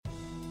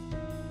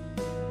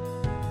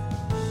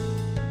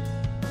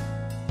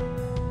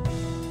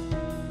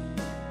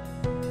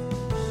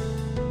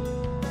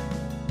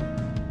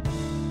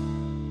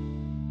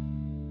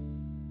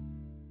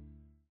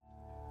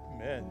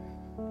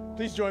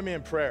Please join me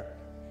in prayer.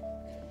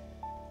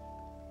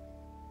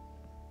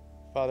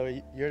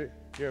 Father,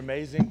 you're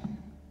amazing.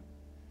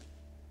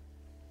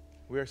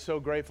 We are so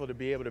grateful to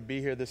be able to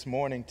be here this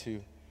morning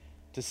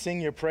to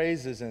sing your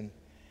praises and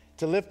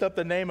to lift up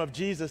the name of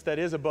Jesus that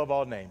is above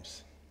all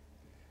names.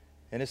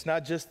 And it's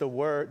not just the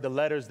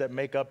letters that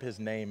make up his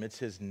name. It's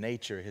his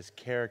nature, his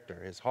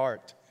character, his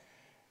heart,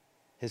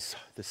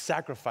 the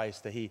sacrifice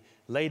that he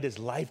laid his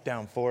life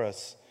down for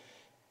us.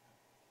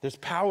 There's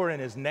power in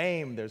his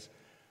name.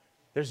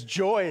 There's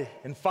joy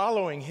in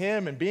following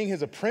him and being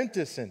his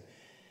apprentice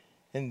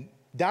and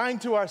dying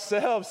to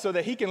ourselves so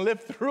that he can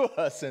live through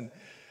us. And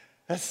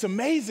that's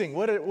amazing.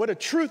 What a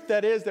truth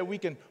that is that we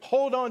can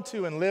hold on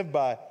to and live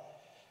by.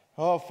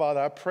 Oh, Father,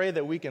 I pray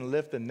that we can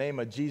lift the name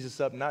of Jesus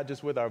up, not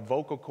just with our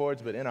vocal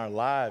cords, but in our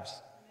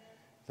lives.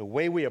 The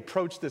way we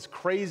approach this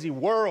crazy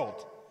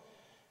world,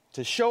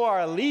 to show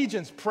our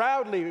allegiance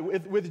proudly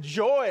with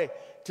joy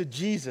to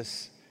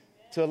Jesus,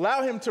 to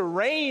allow him to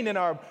reign in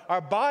our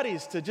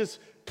bodies, to just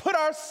put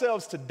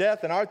ourselves to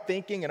death and our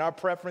thinking and our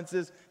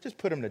preferences, just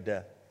put him to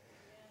death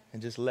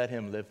and just let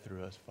him live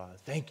through us, Father.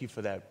 Thank you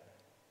for that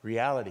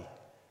reality,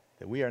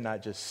 that we are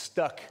not just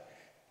stuck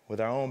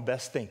with our own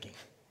best thinking,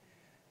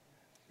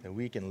 that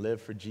we can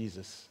live for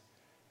Jesus.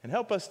 And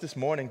help us this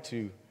morning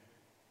to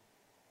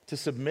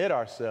submit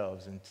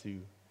ourselves and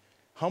to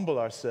humble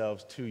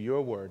ourselves to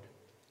your word.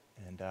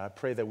 And I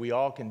pray that we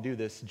all can do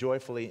this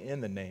joyfully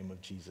in the name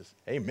of Jesus.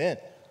 Amen.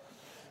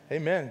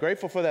 Amen.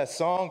 Grateful for that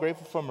song.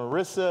 Grateful for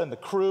Marissa and the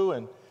crew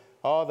and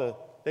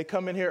they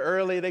come in here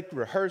early. They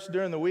rehearse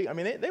during the week. I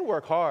mean, they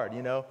work hard,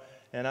 you know.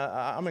 And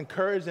I'm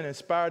encouraged and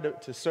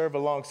inspired to serve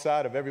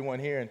alongside of everyone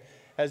here. And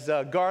as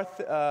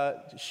Garth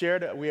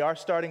shared, we are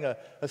starting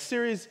a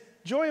series,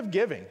 Joy of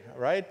Giving,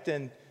 right?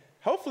 And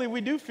hopefully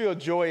we do feel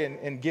joy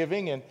in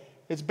giving. And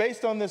it's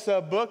based on this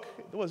book.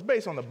 Well, it's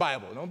based on the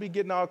Bible. Don't be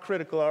getting all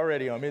critical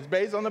already on me. It's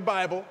based on the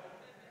Bible.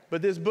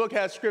 But this book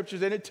has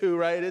scriptures in it too,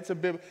 right? It's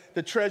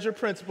the treasure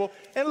principle.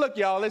 And look,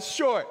 y'all, it's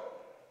short.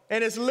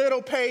 And it's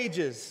little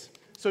pages.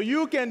 So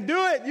you can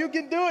do it. You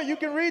can do it. You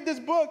can read this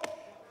book.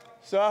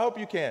 So I hope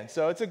you can.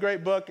 So it's a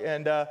great book.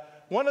 And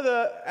one of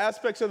the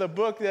aspects of the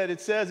book that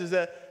it says is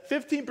that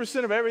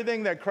 15% of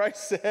everything that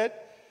Christ said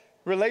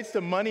relates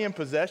to money and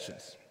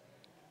possessions.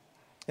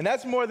 And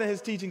that's more than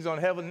his teachings on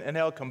heaven and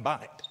hell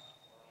combined.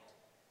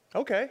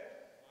 Okay.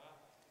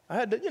 I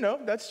had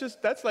to,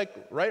 that's like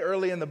right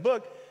early in the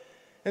book.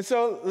 And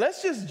so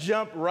let's just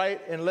jump right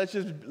and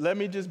let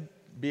me just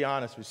be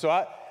honest with you.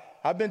 So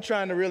I've been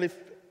trying to really,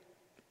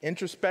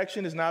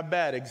 introspection is not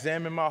bad,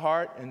 examine my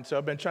heart. And so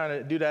I've been trying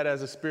to do that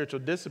as a spiritual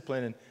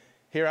discipline. And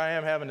here I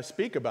am having to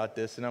speak about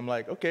this. And I'm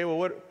like, okay,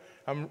 well,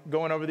 I'm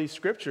going over these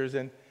scriptures.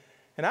 And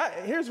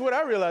here's what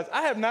I realized.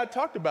 I have not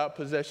talked about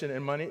possession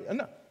and money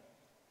enough.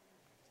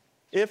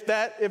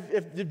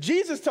 If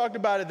Jesus talked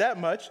about it that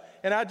much,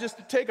 and I just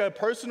take a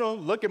personal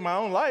look at my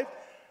own life,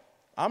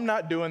 I'm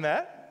not doing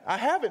that. I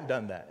haven't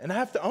done that, and I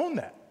have to own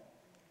that,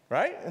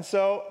 right? And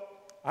so,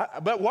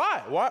 but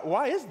why?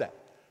 Why is that,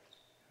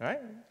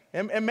 right?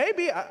 And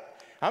maybe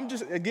I'm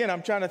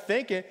trying to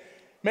think it.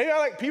 Maybe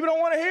people don't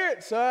want to hear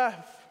it, so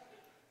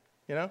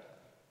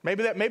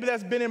maybe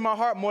that's been in my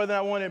heart more than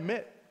I want to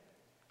admit.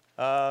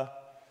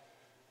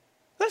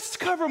 Let's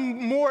cover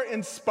more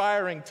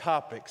inspiring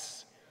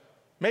topics.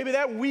 Maybe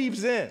that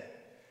weaves in.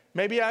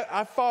 Maybe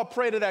I fall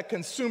prey to that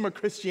consumer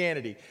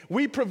Christianity.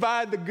 We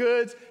provide the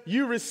goods,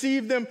 you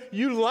receive them,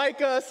 you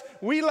like us,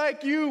 we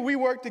like you, we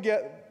work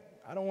together.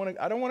 I don't want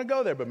to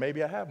go there, but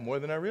maybe I have more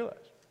than I realize.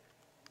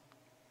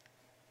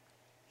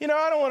 I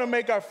don't want to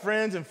make our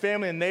friends and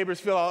family and neighbors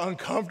feel all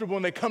uncomfortable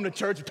when they come to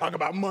church and talk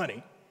about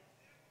money.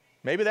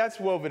 Maybe that's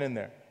woven in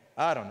there.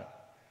 I don't know.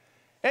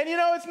 And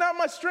it's not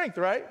my strength,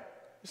 right?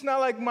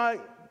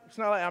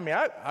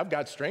 I've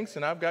got strengths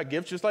and I've got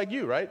gifts just like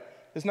you, right?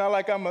 It's not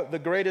like I'm the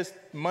greatest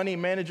money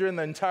manager in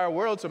the entire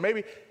world. So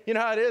maybe, you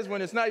know how it is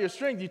when it's not your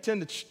strength, you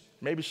tend to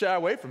maybe shy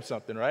away from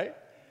something, right?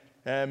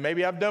 And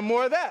maybe I've done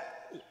more of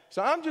that.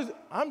 So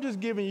I'm just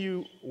giving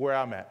you where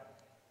I'm at,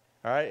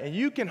 all right? And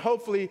you can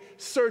hopefully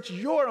search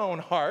your own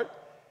heart,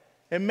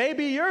 and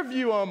maybe your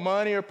view on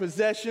money or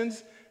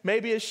possessions,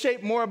 maybe is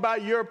shaped more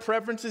about your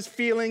preferences,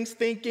 feelings,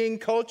 thinking,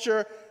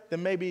 culture,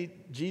 than maybe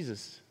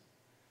Jesus.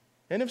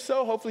 And if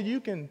so, hopefully you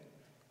can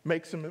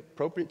make some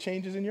appropriate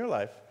changes in your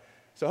life.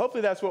 So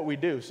hopefully that's what we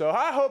do. So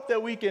I hope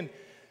that we can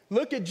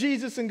look at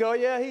Jesus and go,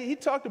 yeah, he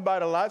talked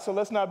about it a lot, so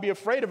let's not be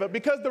afraid of it.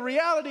 Because the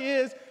reality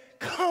is,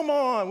 come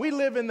on, we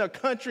live in a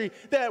country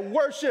that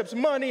worships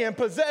money and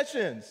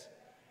possessions.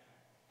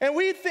 And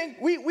we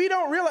think, we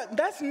don't realize,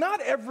 that's not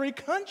every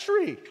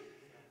country.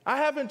 I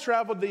haven't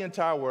traveled the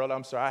entire world.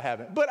 I'm sorry, I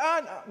haven't. But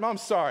I'm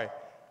sorry.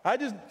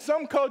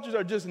 Some cultures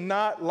are just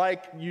not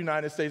like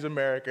United States of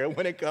America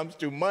when it comes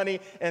to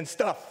money and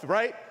stuff,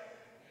 right?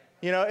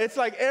 It's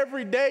like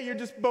every day you're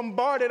just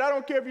bombarded. I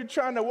don't care if you're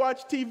trying to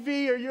watch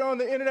TV or you're on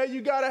the internet. You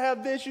got to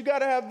have this. You got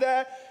to have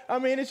that. I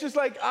mean, it's just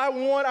like, I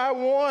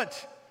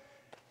want.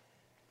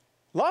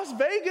 Las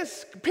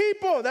Vegas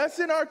people, that's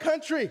in our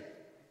country.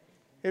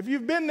 If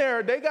you've been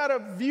there, they got a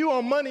view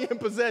on money and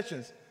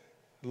possessions.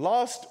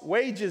 Lost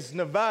Wages,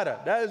 Nevada.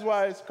 That is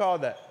why it's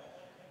called that.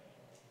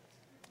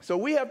 So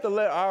we have to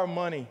let our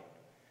money,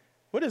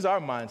 what is our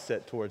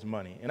mindset towards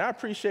money? And I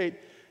appreciate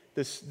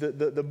this,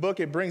 the book.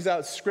 It brings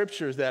out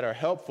scriptures that are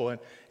helpful.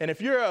 And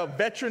if you're a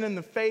veteran in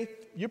the faith,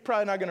 you're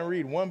probably not going to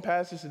read one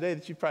passage today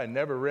that you probably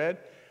never read.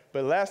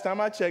 But last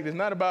time I checked, it's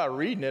not about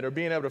reading it or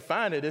being able to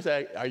find it. It's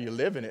like, are you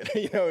living it?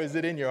 Is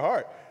it in your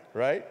heart,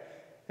 right?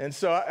 And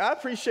so I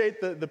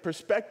appreciate the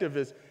perspective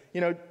is,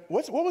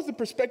 what was the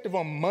perspective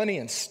on money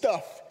and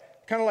stuff?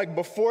 Kind of like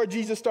before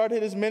Jesus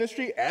started his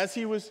ministry, as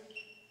he was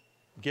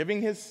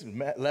giving his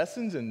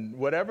lessons and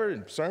whatever,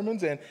 and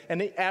sermons, and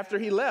after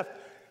he left.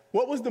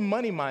 What was the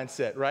money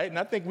mindset, right? And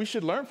I think we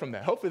should learn from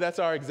that. Hopefully that's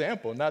our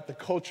example, not the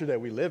culture that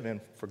we live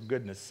in, for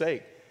goodness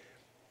sake.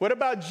 What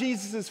about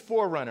Jesus'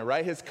 forerunner,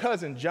 right? His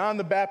cousin, John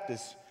the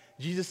Baptist.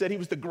 Jesus said he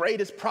was the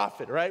greatest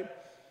prophet, right?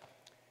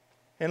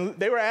 And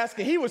they were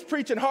asking, he was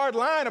preaching hard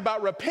line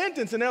about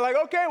repentance. And they're like,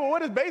 okay, well,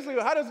 what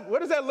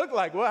does that look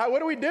like? Well, what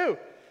do we do?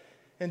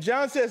 And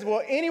John says,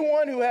 well,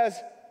 anyone who has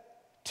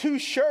 2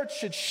 shirts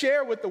should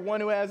share with the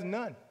one who has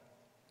none.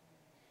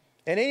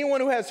 And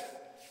anyone who has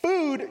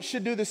food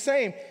should do the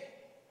same.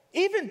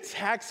 Even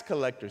tax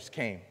collectors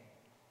came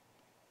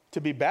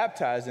to be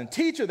baptized. And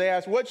teacher, they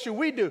asked, what should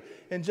we do?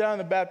 And John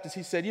the Baptist,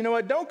 he said, you know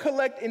what? Don't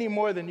collect any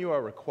more than you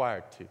are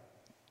required to.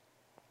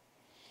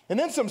 And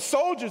then some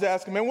soldiers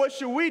asked him, and what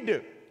should we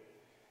do?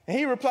 And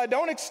he replied,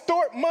 don't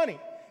extort money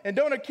and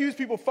don't accuse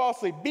people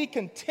falsely. Be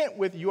content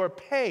with your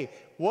pay.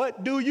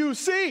 What do you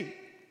see?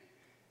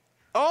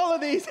 All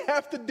of these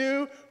have to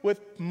do with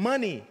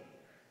money,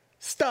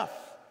 stuff.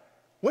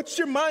 What's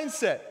your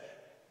mindset?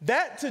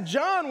 That to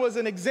John was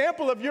an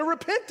example of your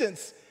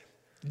repentance.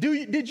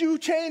 Did you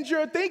change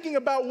your thinking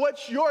about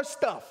what's your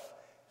stuff?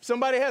 If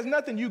somebody has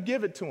nothing, you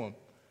give it to them,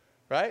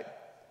 right?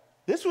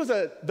 This was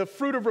the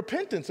fruit of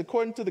repentance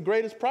according to the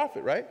greatest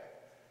prophet, right?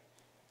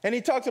 And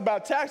he talks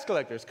about tax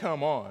collectors.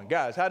 Come on,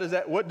 guys,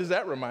 what does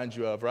that remind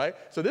you of, right?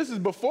 So this is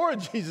before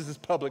Jesus'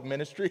 public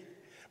ministry.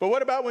 But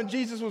what about when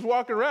Jesus was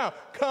walking around?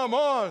 Come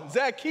on,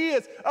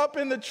 Zacchaeus up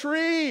in the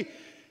tree.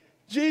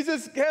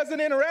 Jesus has an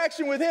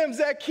interaction with him.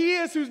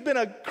 Zacchaeus, who's been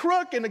a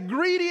crook and a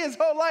greedy his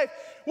whole life.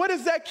 What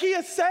does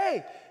Zacchaeus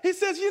say? He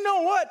says, you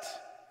know what?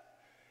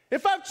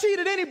 If I've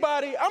cheated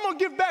anybody, I'm going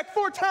to give back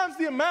 4 times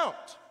the amount.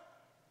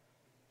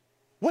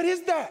 What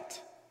is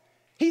that?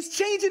 He's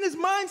changing his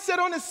mindset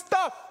on his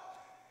stuff.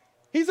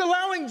 He's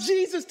allowing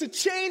Jesus to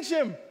change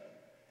him.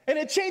 And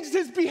it changes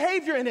his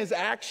behavior and his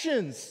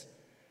actions.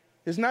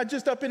 It's not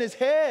just up in his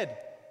head.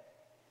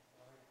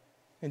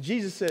 And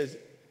Jesus says,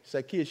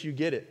 Zacchaeus, you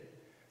get it.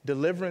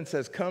 Deliverance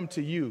has come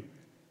to you.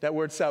 That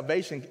word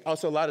salvation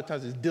also a lot of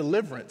times is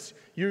deliverance.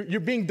 You're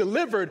being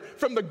delivered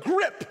from the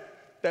grip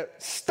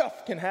that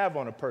stuff can have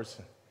on a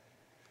person.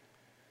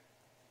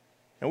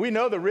 And we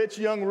know the rich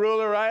young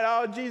ruler, right?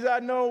 Oh, Jesus, I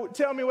know.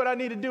 Tell me what I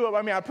need to do.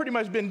 I mean, I've pretty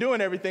much been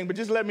doing everything, but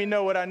just let me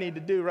know what I need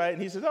to do, right?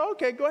 And he says, oh,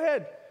 okay, go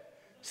ahead.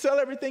 Sell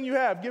everything you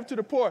have. Give to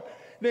the poor.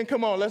 Then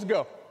come on, let's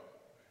go.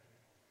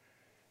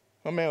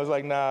 My man was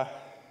like, nah,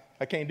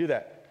 I can't do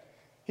that.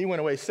 He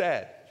went away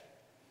sad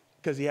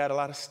because he had a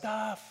lot of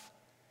stuff.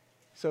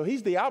 So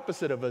he's the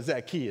opposite of a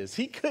Zacchaeus.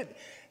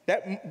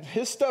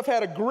 His stuff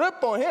had a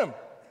grip on him.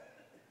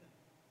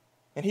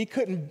 And he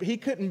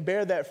couldn't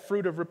bear that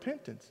fruit of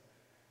repentance.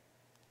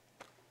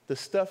 The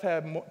stuff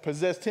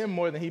possessed him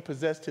more than he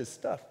possessed his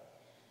stuff.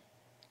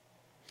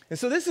 And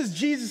so this is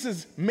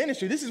Jesus'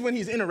 ministry. This is when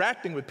he's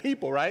interacting with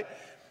people, right?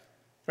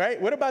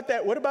 Right? What about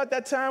that? What about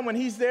that time when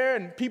he's there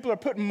and people are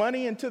putting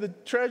money into the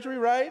treasury,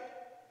 right?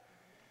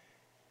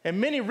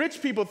 And many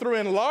rich people threw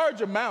in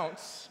large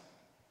amounts,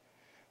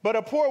 but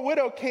a poor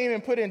widow came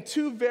and put in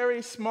 2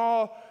 very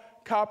small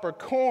copper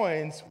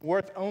coins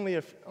worth only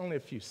a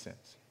few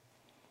cents.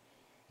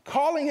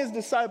 Calling his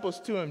disciples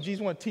to him,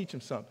 Jesus wanted to teach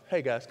him something.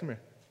 Hey guys, come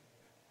here.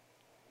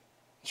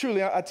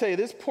 Truly, I tell you,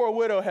 this poor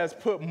widow has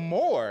put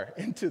more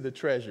into the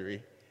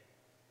treasury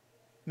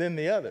than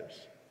the others.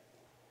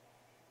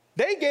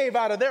 They gave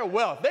out of their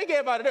wealth. They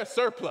gave out of their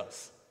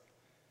surplus.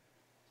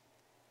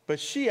 But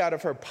she, out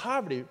of her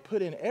poverty,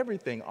 put in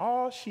everything,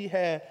 all she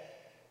had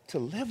to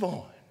live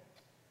on.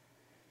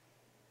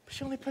 But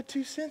she only put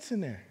 2 cents in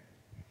there.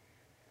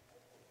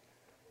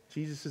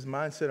 Jesus'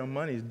 mindset on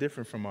money is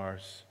different from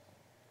ours.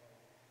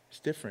 It's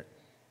different.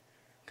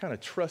 What kind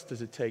of trust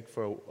does it take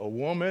for a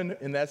woman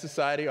in that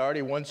society,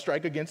 already 1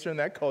 strike against her in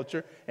that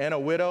culture, and a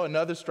widow,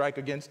 another strike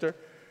against her,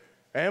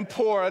 and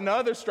poor,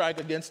 another strike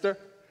against her?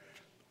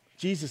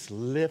 Jesus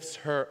lifts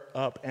her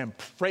up and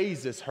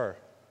praises her.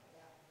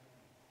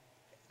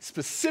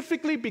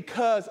 Specifically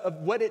because of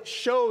what it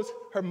shows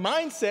her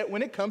mindset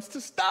when it comes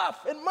to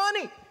stuff and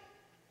money.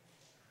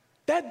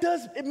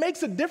 It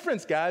makes a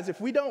difference, guys.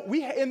 If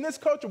in this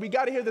culture, we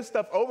got to hear this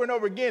stuff over and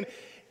over again.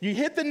 You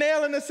hit the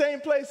nail in the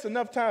same place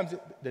enough times,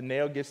 the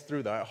nail gets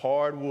through the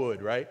hard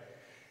wood, right?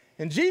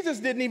 And Jesus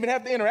didn't even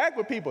have to interact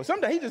with people.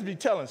 Sometimes he'd just be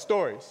telling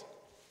stories.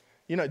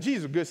 Jesus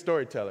is a good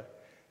storyteller.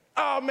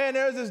 Oh, man,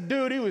 there's this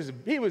dude,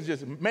 he was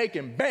just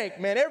making bank,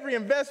 man. Every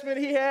investment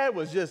he had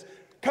was just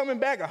coming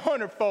back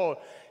 100-fold.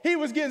 He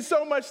was getting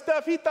so much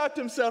stuff, he thought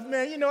to himself,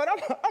 man, you know what,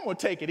 I'm going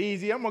to take it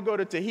easy. I'm going to go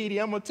to Tahiti.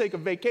 I'm going to take a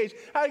vacation.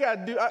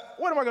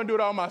 What am I going to do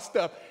with all my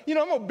stuff? You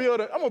know, I'm going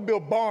to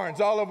build barns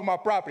all over my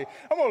property.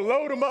 I'm going to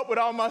load them up with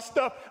all my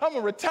stuff. I'm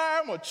going to retire.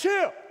 I'm going to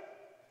chill.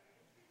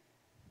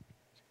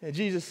 And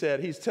Jesus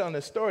said, he's telling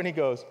this story, and he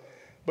goes,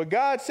 but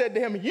God said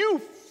to him, you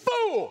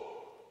fool,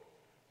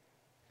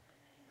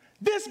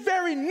 this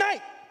very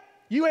night,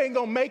 you ain't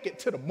going to make it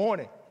to the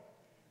morning.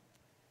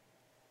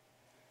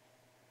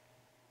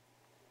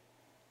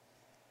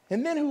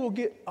 And then who will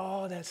get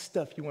all that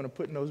stuff you want to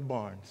put in those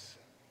barns?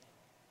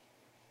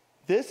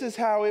 This is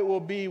how it will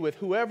be with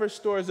whoever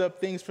stores up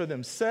things for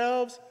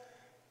themselves,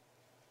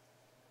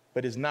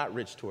 but is not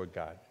rich toward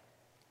God.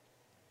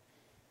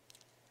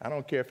 I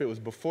don't care if it was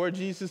before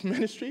Jesus'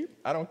 ministry.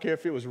 I don't care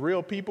if it was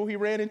real people he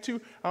ran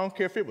into. I don't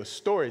care if it was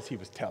stories he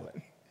was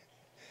telling.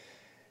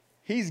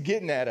 He's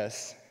getting at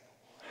us.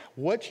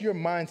 What's your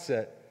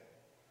mindset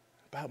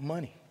about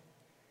money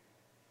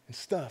and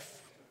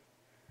stuff?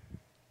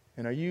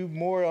 And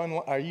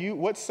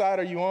what side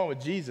are you on with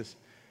Jesus?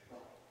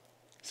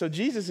 So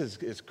Jesus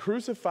is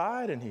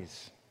crucified and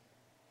he's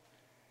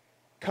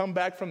come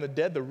back from the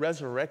dead, the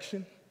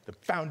resurrection, the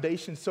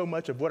foundation so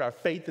much of what our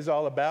faith is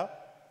all about.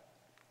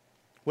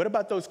 What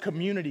about those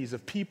communities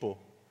of people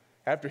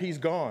after he's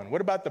gone?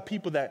 What about the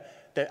people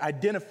that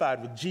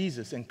identified with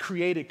Jesus and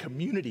created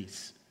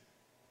communities?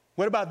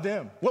 What about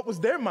them? What was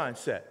their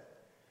mindset?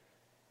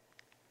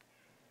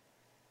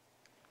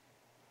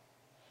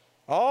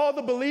 All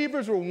the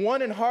believers were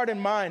one in heart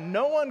and mind.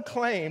 No one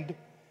claimed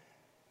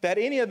that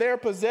any of their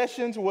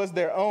possessions was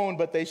their own,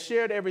 but they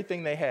shared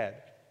everything they had.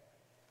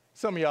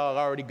 Some of y'all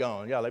are already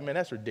gone. Y'all like, man,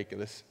 that's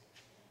ridiculous.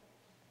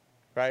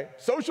 Right?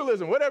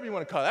 Socialism, whatever you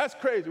want to call it, that's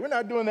crazy. We're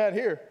not doing that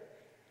here.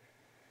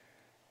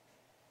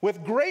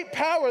 With great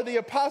power, the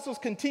apostles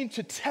continued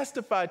to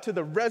testify to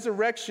the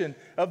resurrection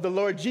of the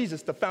Lord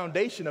Jesus, the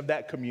foundation of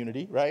that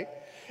community, right?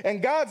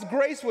 And God's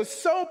grace was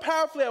so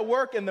powerfully at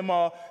work in them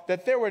all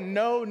that there were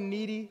no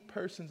needy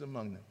persons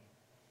among them.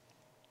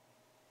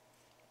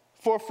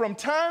 For from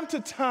time to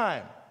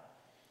time,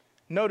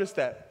 notice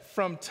that,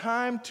 from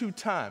time to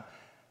time,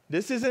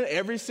 this isn't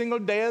every single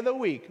day of the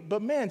week,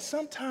 but man,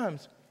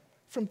 sometimes,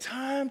 from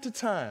time to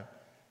time,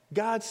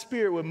 God's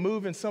Spirit would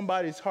move in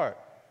somebody's heart,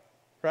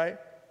 right?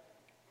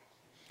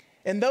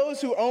 And those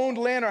who owned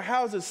land or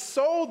houses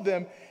sold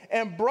them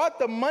and brought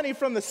the money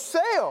from the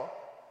sale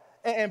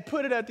and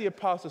put it at the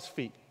apostles'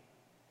 feet.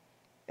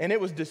 And it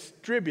was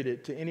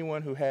distributed to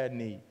anyone who had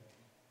need.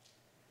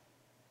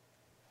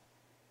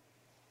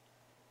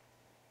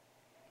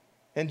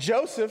 And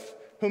Joseph,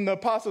 whom the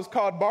apostles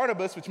called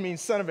Barnabas, which means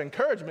son of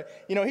encouragement,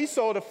 he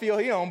sold a field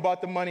he owned,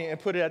 bought the money, and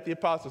put it at the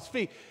apostles'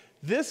 feet.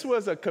 This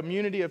was a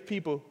community of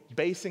people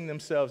basing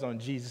themselves on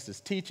Jesus'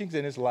 teachings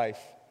and his life.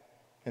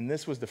 And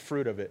this was the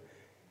fruit of it.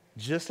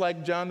 Just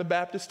like John the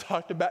Baptist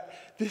talked about,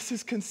 this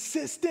is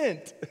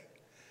consistent.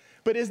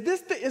 But is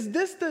this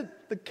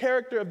the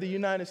character of the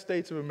United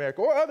States of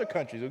America or other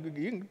countries? You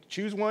can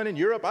choose one in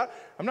Europe.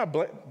 I'm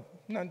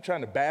not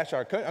trying to bash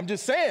our country. I'm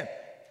just saying,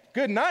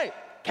 good night.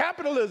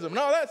 Capitalism and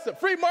all that stuff.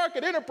 Free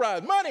market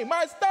enterprise. Money,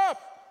 my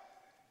stuff.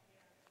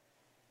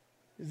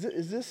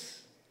 Is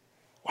this,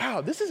 wow,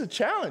 this is a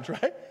challenge,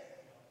 right?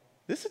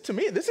 To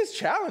me, this is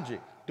challenging.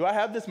 Do I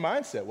have this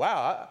mindset?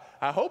 Wow,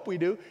 I hope we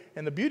do.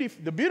 And the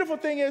beautiful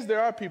thing is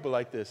there are people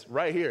like this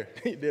right here.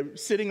 They're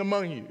sitting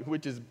among you,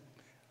 which is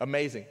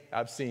amazing,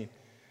 I've seen.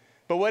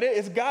 But what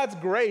it's God's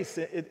grace.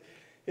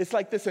 It's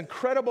like this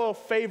incredible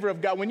favor of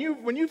God. When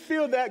you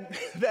feel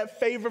that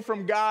favor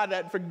from God,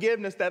 that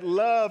forgiveness, that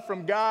love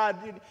from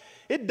God,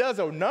 it does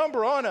a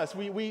number on us.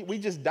 We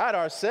just die to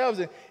ourselves,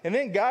 and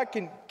then God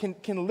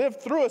can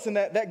live through us, and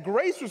that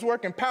grace was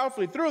working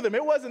powerfully through them.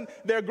 It wasn't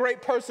their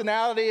great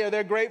personality or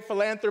their great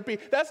philanthropy.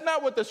 That's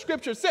not what the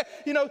scripture said.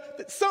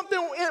 Something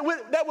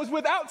that was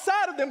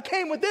outside of them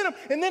came within them,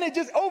 and then it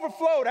just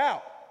overflowed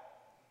out.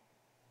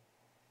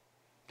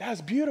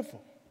 That's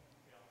beautiful.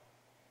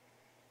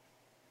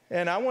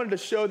 And I wanted to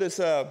show this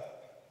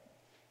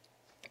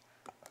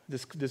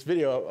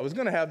video. I was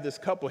going to have this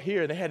couple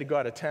here. They had to go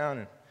out of town,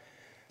 and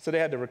so they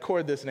had to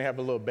record this, and they have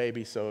a little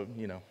baby. So,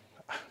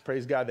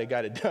 praise God they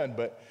got it done.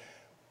 But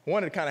I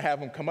wanted to kind of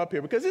have them come up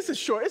here because it's a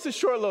short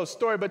little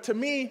story. But to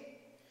me,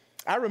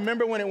 I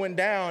remember when it went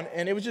down,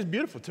 and it was just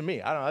beautiful to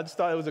me. I just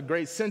thought it was a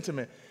great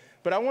sentiment.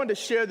 But I wanted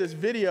to share this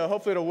video.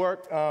 Hopefully it'll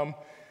work.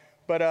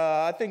 But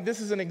I think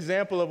this is an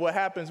example of what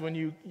happens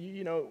when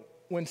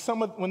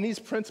when these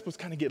principles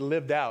kind of get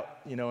lived out,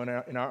 in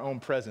our own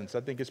presence.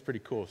 I think it's pretty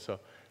cool. So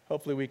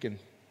hopefully we can.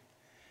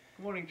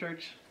 Good morning,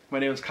 church. My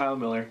name is Kyle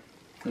Miller,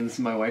 and this is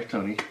my wife,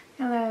 Tony.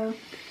 Hello.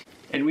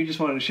 And we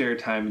just wanted to share a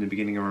time in the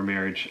beginning of our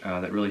marriage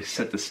that really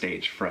set the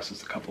stage for us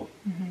as a couple.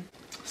 Mm-hmm.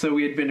 So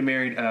we had been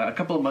married a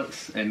couple of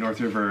months, and North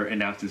River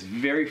announced his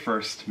very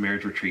first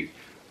marriage retreat.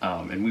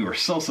 And we were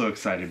so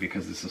excited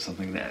because this is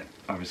something that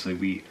obviously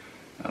we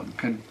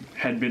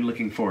had been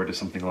looking forward to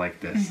something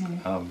like this.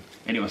 Mm-hmm.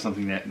 And it was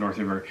something that North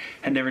River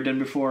had never done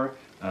before,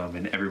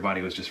 and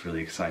everybody was just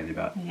really excited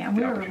about the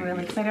opportunity. We were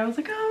really excited. I was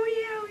like, oh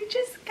yeah, we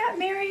just got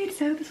married,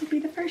 so this will be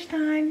the first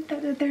time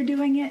that they're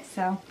doing it.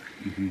 So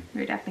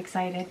we're definitely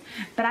excited.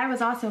 But I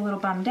was also a little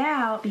bummed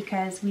out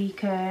because we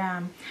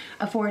could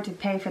afford to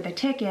pay for the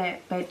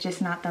ticket, but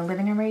just not the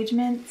living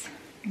arrangements.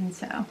 And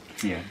so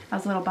I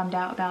was a little bummed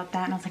out about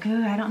that. And I was like,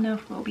 oh, I don't know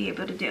if we'll be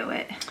able to do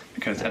it.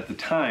 Because at the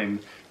time,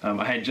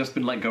 I had just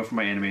been let go from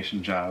my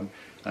animation job,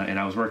 and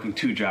I was working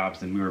 2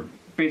 jobs, and we were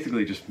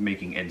basically just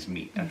making ends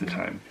meet at the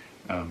time.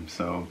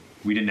 So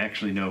we didn't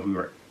actually know if we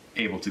were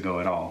able to go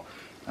at all.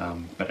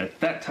 But at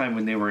that time,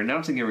 when they were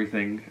announcing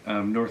everything,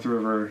 North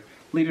River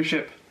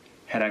leadership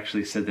had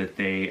actually said that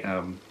they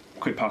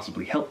could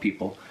possibly help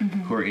people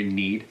who are in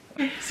need.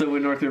 So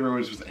when North River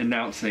was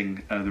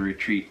announcing the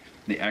retreat,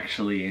 they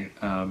actually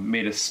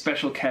made a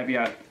special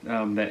caveat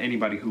that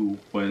anybody who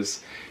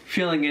was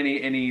feeling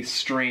any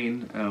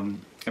strain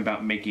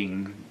about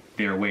making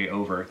their way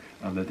over,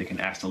 that they can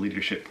ask the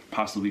leadership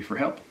possibly for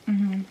help,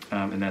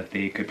 and that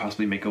they could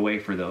possibly make a way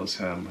for those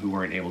who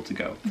weren't able to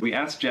go. We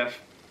asked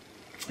Jeff,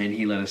 and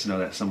he let us know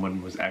that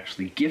someone was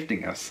actually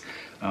gifting us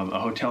a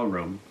hotel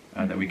room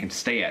that we can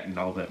stay at, and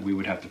all that we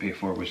would have to pay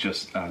for was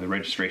just the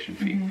registration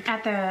fee.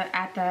 At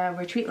the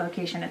retreat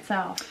location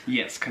itself.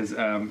 Yes, because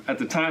at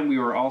the time we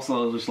were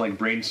also just like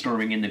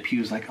brainstorming in the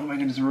pews, like, oh my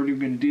goodness, what are we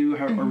going to do?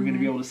 How are we going to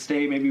be able to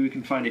stay? Maybe we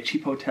can find a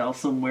cheap hotel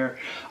somewhere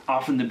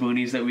off in the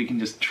boonies that we can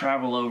just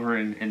travel over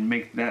and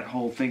make that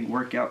whole thing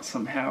work out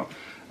somehow.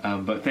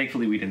 But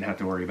thankfully we didn't have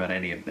to worry about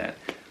any of that.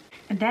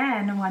 And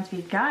then once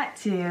we got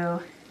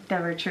to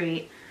the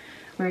retreat,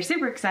 we were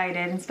super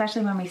excited,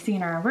 especially when we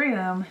seen our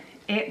room.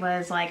 It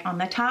was like on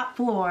the top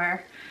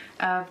floor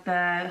of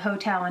the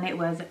hotel, and it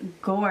was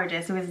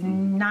gorgeous. It was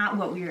not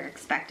what we were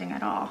expecting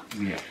at all.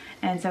 Yeah.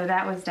 And so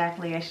that was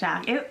definitely a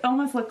shock. It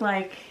almost looked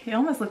like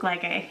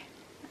a,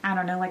 I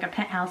don't know, like a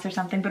penthouse or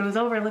something, but it was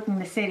overlooking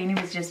the city, and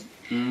it was just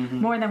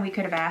more than we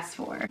could have asked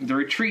for. The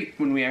retreat,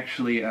 when we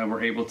actually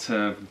were able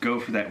to go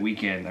for that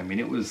weekend, I mean,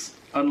 it was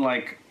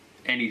unlike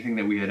anything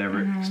that we had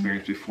ever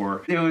experienced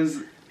before.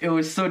 It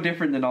was so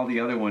different than all the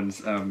other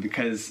ones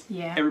because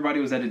everybody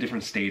was at a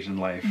different stage in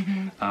life.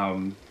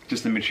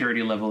 Just the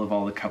maturity level of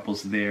all the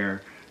couples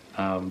there,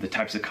 the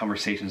types of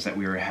conversations that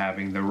we were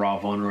having, the raw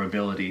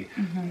vulnerability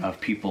of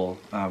people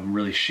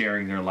really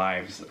sharing their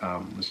lives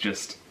was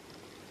just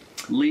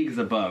leagues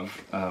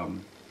above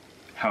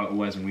how it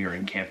was when we were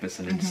in campus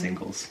and in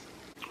singles.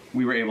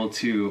 We were able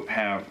to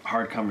have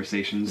hard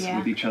conversations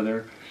with each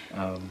other.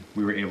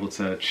 We were able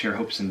to share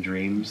hopes and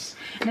dreams.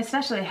 And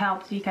especially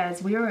helped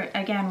because we were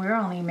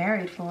only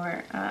married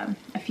for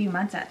a few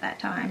months at that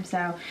time.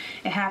 So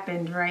it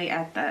happened right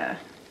at the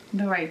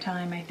right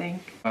time, I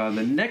think.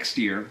 The next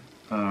year,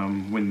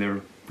 when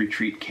the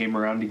retreat came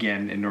around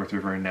again and North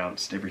River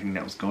announced everything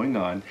that was going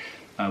on,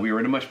 we were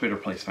in a much better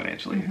place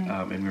financially.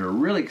 And we were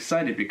really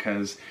excited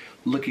because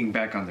looking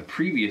back on the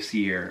previous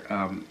year,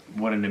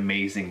 what an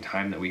amazing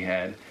time that we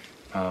had.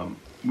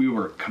 We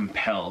were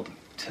compelled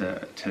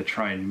to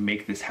try and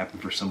make this happen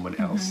for someone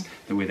else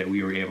the way that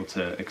we were able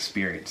to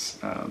experience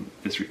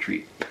this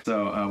retreat.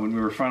 So when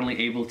we were finally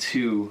able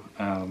to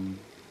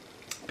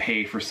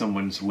pay for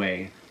someone's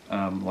way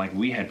like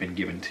we had been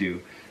given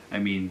to, I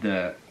mean,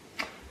 the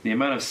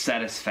amount of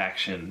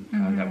satisfaction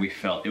that we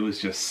felt, it was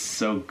just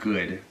so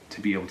good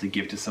to be able to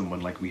give to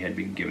someone like we had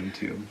been given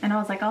to. And I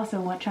was like also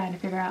trying to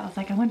figure out, I was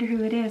like, I wonder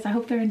who it is. I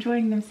hope they're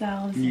enjoying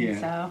themselves. Yeah. And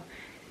so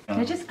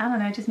I don't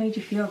know, it just made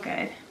you feel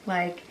good.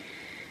 Like,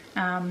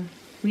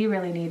 we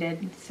really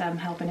needed some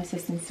help and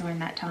assistance during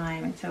that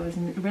time. And so it was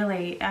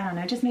really, I don't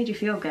know, it just made you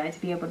feel good to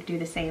be able to do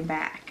the same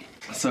back.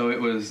 So it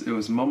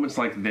was moments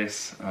like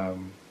this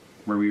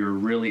where we were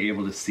really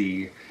able to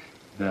see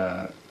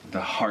the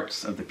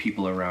hearts of the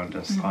people around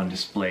us on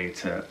display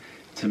to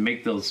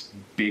make those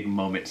big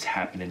moments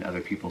happen in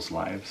other people's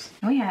lives.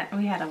 We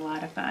had a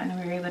lot of fun.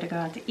 We were able to go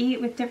out to eat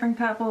with different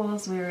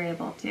couples. We were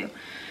able to,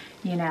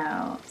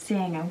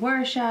 sing and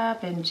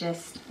worship and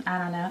just, I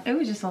don't know, it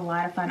was just a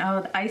lot of fun.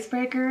 Oh, the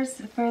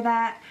icebreakers for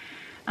that,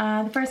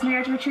 the first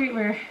marriage retreat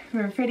were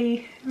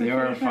pretty. They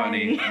were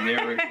funny.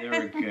 They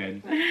were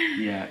good.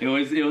 Yeah, it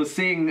was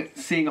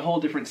seeing a whole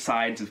different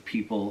sides of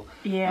people.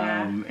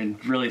 Yeah.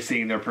 And really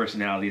seeing their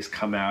personalities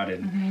come out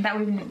and that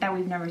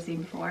we've never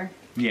seen before.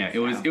 Yeah,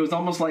 it was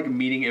almost like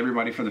meeting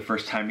everybody for the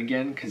first time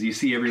again, because you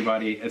see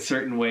everybody a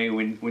certain way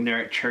when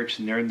they're at church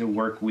and they're in the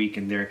work week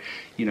and they're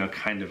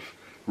kind of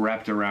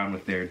wrapped around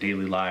with their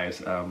daily lives,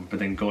 but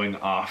then going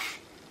off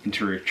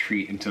into a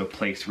retreat, into a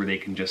place where they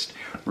can just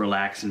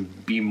relax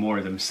and be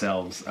more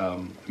themselves.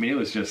 I mean, it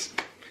was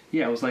just,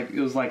 it was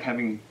like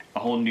having a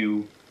whole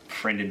new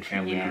friend and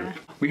family group.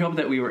 We hope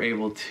that we were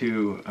able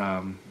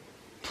to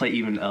play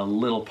even a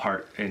little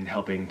part in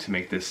helping to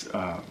make this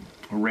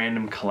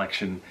random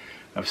collection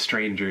of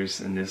strangers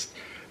in this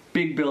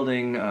big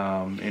building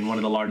in one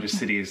of the largest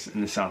cities in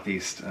the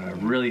Southeast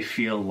really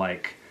feel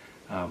like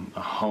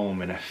a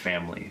home and a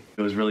family.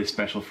 It was really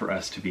special for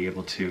us to be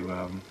able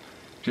to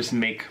just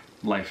make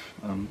life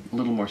a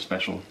little more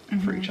special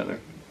for each other.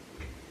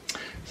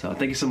 So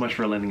thank you so much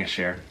for letting us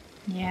share.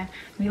 Yeah.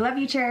 We love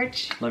you,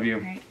 church. Love you.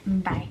 All right.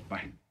 Bye.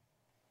 Bye.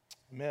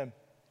 Amen.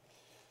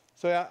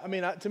 So,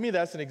 to me,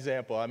 that's an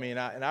example.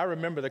 I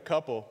remember the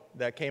couple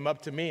that came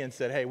up to me and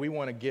said, hey, we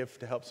want to give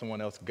to help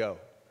someone else go.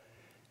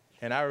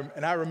 And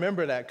I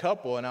remember that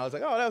couple, and I was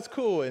like, oh, that's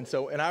cool.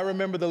 And I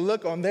remember the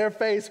look on their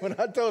face when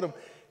I told them,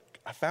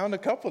 I found a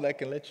couple that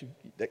can let you,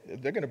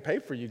 they're going to pay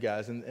for you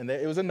guys. And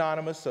it was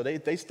anonymous, so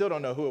they still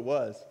don't know who it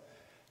was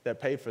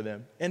that paid for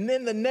them. And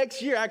then the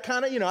next year, I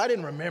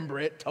didn't remember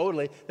it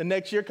totally. The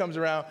next year comes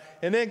around,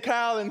 and then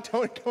Kyle and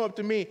Tony come up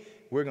to me,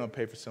 we're going to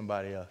pay for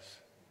somebody else.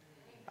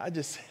 I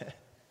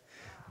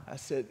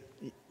said,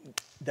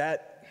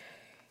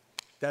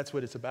 that's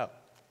what it's about.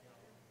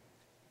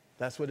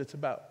 That's what it's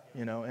about,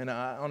 And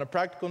on a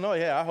practical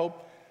note, I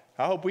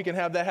hope we can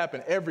have that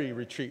happen every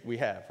retreat we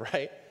have,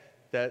 right?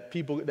 That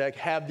people that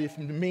have the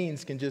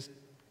means can just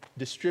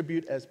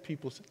distribute as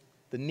people's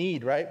the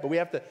need, right? But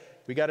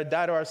we got to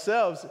die to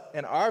ourselves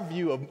and our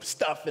view of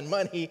stuff and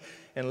money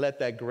and let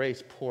that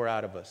grace pour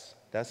out of us.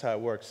 That's how it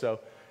works. So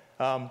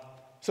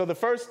the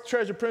first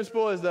treasure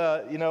principle is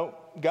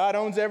God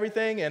owns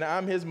everything and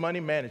I'm his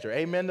money manager.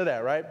 Amen to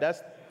that, right?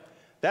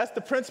 That's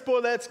the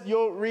principle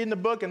you'll read in the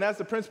book, and that's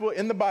the principle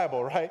in the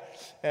Bible, right?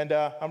 And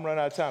I'm running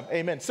out of time.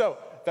 Amen. So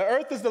the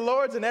earth is the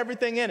Lord's and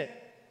everything in it.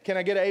 Can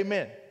I get an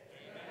amen?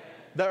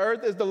 The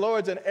earth is the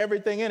Lord's and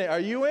everything in it.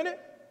 Are you in it?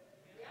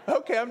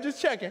 Okay, I'm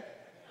just checking.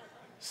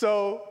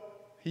 So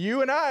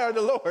you and I are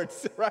the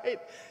Lord's,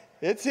 right?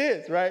 It's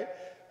his, right?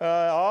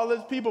 All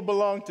his people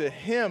belong to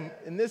him.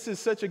 And this is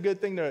such a good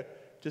thing to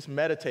just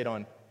meditate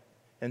on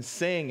and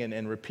sing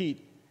and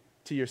repeat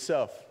to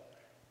yourself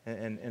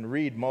and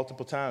read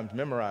multiple times,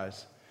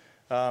 memorize.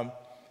 And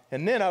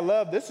then I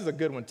love, this is a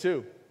good one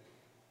too.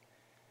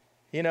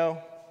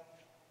 A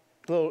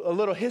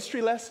little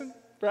history lesson,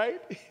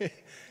 right?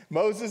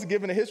 Moses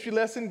giving a history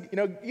lesson.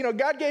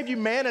 God gave you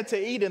manna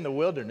to eat in the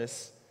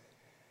wilderness,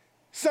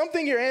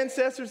 something your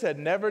ancestors had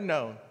never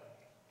known,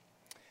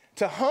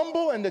 to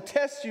humble and to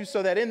test you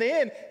so that in the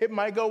end, it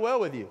might go well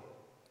with you.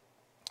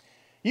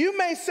 You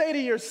may say to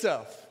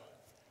yourself,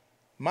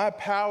 my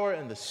power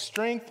and the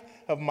strength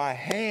of my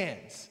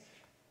hands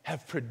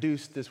have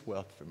produced this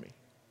wealth for me.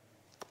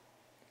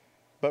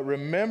 But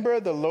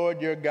remember the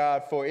Lord your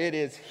God, for it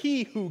is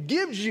he who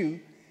gives you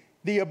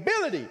the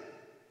ability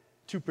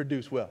to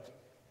produce wealth.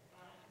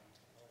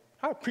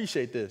 I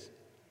appreciate this.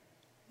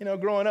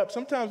 Growing up,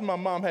 sometimes my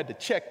mom had to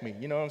check me,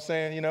 you know what I'm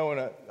saying?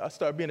 When I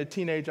start being a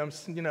teenager,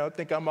 I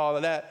think I'm all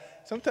of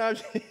that.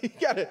 Sometimes you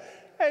gotta,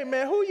 hey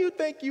man, who you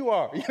think you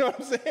are? You know what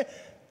I'm saying?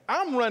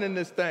 I'm running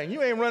this thing.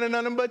 You ain't running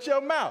nothing but your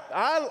mouth.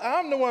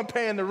 I'm the one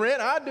paying the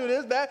rent. I do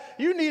this, that.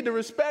 You need to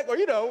respect, or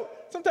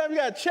sometimes you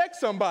gotta check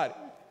somebody.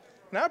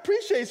 And I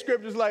appreciate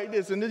scriptures like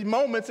this and these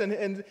moments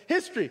in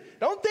history.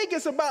 Don't think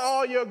it's about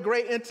all your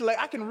great intellect.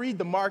 I can read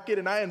the market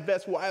and I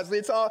invest wisely.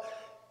 It's all,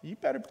 you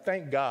better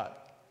thank God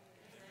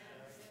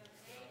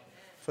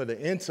for the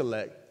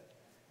intellect,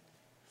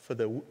 for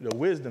the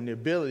wisdom, the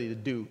ability to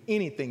do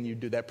anything you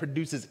do that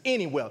produces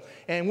any wealth.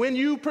 And when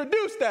you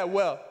produce that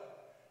wealth,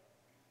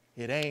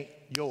 it ain't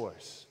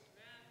yours.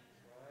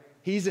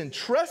 He's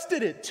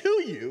entrusted it to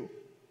you,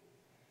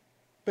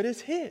 but it's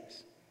his.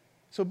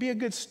 So be a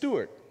good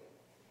steward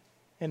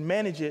and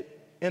manage it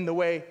in the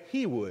way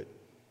he would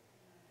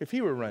if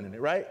he were running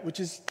it, right? Which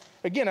is,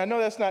 again, I know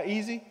that's not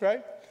easy,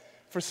 right?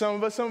 For some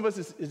of us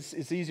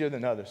it's easier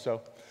than others.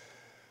 So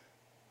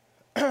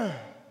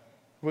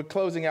we're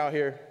closing out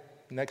here.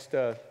 Next,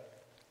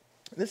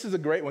 this is a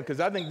great one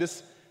because I think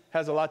this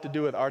has a lot to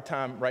do with our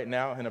time right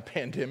now in a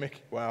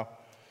pandemic. Wow.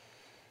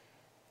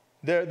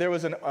 There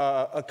was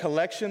a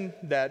collection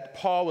that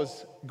Paul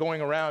was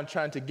going around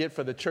trying to get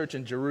for the church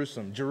in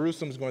Jerusalem.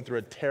 Jerusalem's going through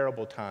a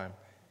terrible time,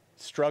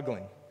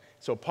 struggling.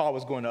 So Paul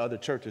was going to other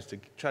churches to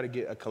try to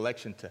get a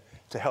collection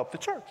to help the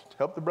church, to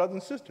help the brothers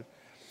and sisters.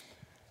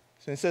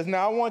 So it says,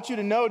 now I want you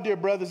to know, dear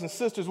brothers and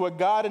sisters, what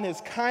God in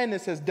his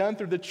kindness has done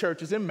through the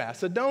churches in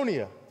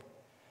Macedonia.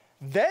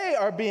 They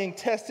are being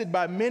tested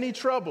by many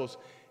troubles.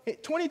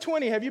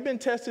 2020, have you been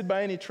tested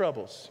by any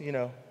troubles?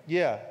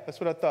 Yeah, that's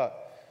what I thought.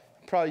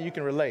 Probably you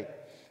can relate.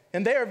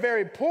 And they are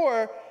very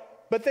poor,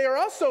 but they are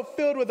also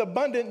filled with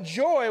abundant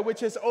joy,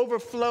 which has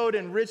overflowed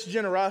in rich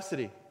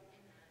generosity.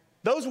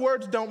 Those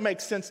words don't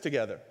make sense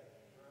together.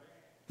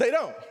 They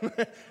don't.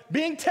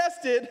 Being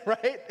tested,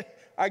 right?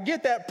 I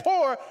get that.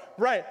 Poor,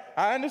 right?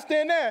 I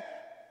understand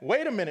that.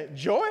 Wait a minute.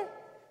 Joy?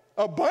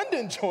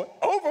 Abundant joy,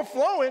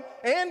 overflowing,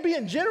 and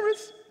being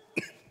generous?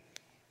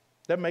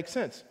 That makes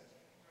sense.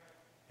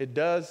 It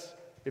does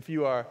if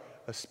you are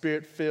a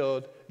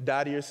spirit-filled,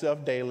 die to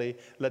yourself daily,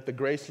 let the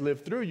grace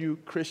live through you,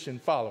 Christian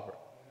follower.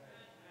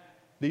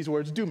 These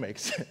words do make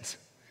sense.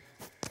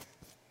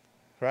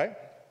 Right?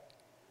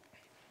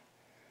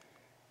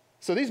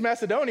 So these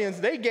Macedonians,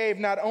 they gave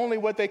not only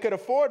what they could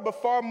afford,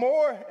 but far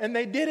more, and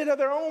they did it of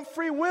their own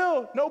free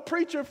will. No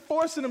preacher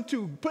forcing them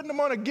to, putting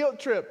them on a guilt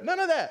trip. None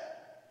of that.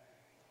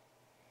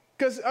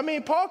 Because,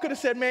 Paul could have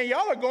said, man,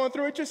 y'all are going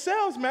through it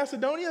yourselves,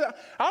 Macedonia.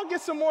 I'll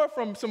get some more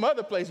from some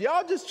other place.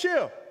 Y'all just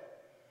chill.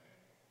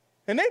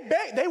 And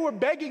they were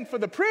begging for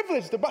the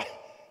privilege.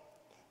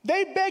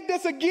 They begged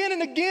us again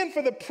and again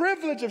for the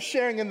privilege of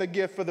sharing in the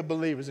gift for the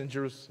believers in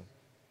Jerusalem.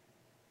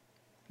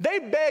 They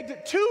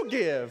begged to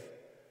give,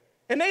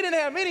 and they didn't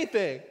have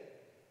anything.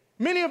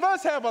 Many of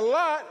us have a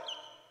lot,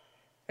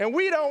 and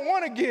we don't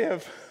want to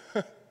give.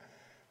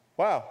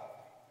 Wow.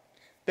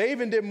 They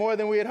even did more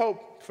than we had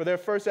hoped, for their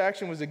first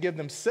action was to give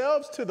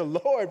themselves to the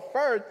Lord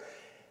first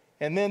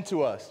and then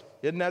to us.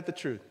 Isn't that the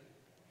truth?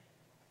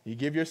 You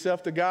give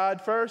yourself to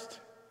God first,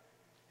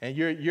 and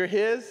you're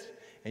his,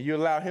 and you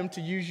allow him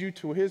to use you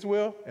to his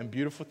will, and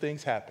beautiful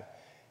things happen.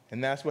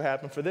 And that's what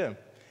happened for them.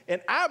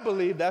 And I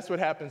believe that's what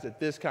happens at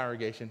this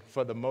congregation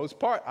for the most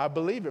part. I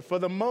believe it. For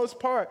the most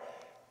part,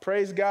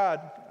 praise God.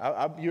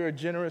 You're a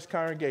generous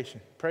congregation.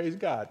 Praise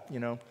God, you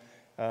know.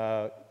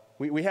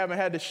 We haven't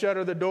had to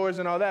shutter the doors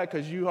and all that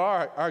because you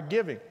are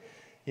giving,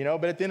 you know.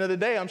 But at the end of the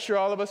day, I'm sure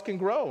all of us can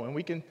grow, and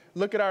we can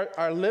look at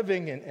our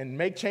living and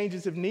make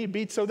changes if need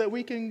be so that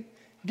we can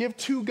give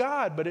to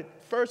God. But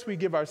at first, we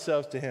give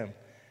ourselves to him.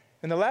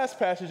 And the last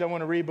passage I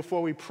want to read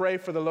before we pray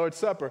for the Lord's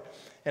Supper.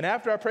 And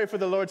after I pray for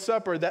the Lord's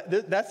Supper,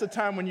 that's the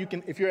time when you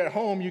can, if you're at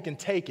home, you can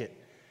take it.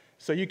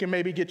 So you can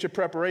maybe get your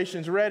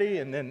preparations ready,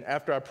 and then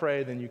after I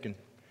pray, then you can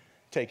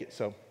take it.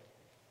 So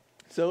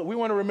we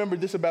want to remember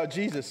this about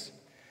Jesus.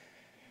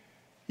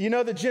 You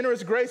know, the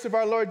generous grace of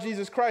our Lord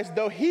Jesus Christ,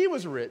 though he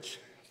was rich,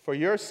 for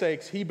your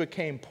sakes he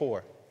became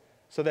poor,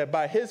 so that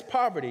by his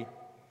poverty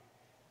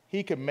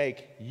he could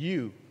make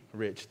you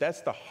rich.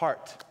 That's the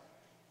heart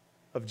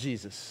of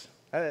Jesus.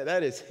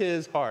 That is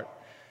his heart,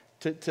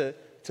 to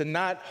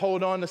not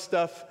hold on to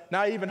stuff,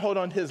 not even hold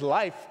on to his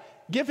life,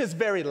 give his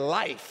very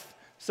life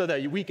so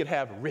that we could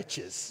have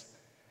riches.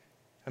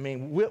 I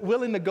mean,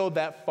 willing to go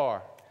that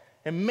far.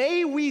 And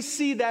may we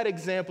see that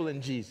example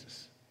in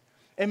Jesus.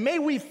 And may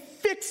we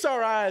fix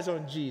our eyes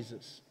on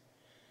Jesus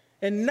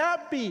and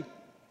not be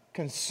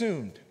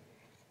consumed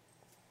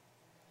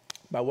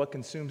by what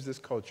consumes this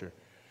culture,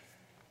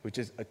 which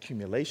is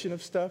accumulation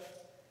of stuff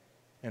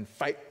and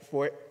fight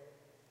for it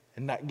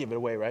and not give it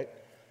away, right?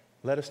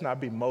 Let us not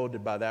be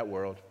molded by that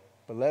world,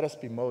 but let us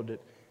be molded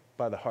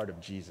by the heart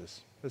of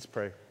Jesus. Let's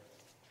pray.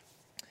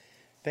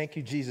 Thank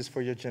you, Jesus,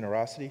 for your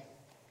generosity,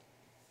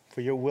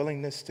 for your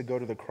willingness to go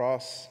to the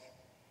cross.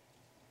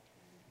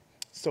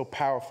 So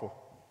powerful,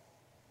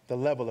 the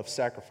level of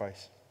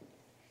sacrifice.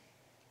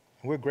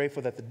 And we're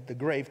grateful that the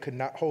grave could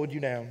not hold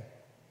you down,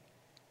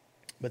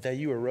 but that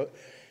you were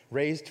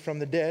raised from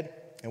the dead,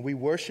 and we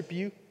worship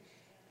you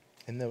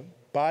in the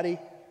body.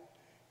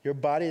 Your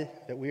body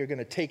that we are going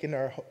to take in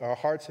our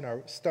hearts and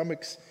our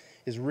stomachs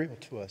is real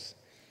to us.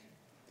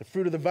 The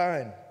fruit of the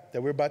vine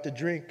that we're about to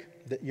drink,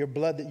 that your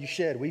blood that you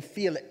shed, we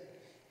feel it.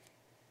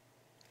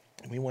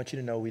 And we want you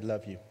to know we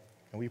love you.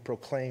 And we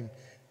proclaim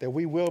that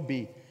we will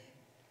be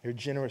your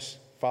generous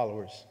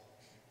followers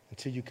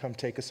until you come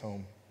take us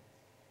home.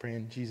 Pray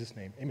in Jesus'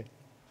 name. Amen.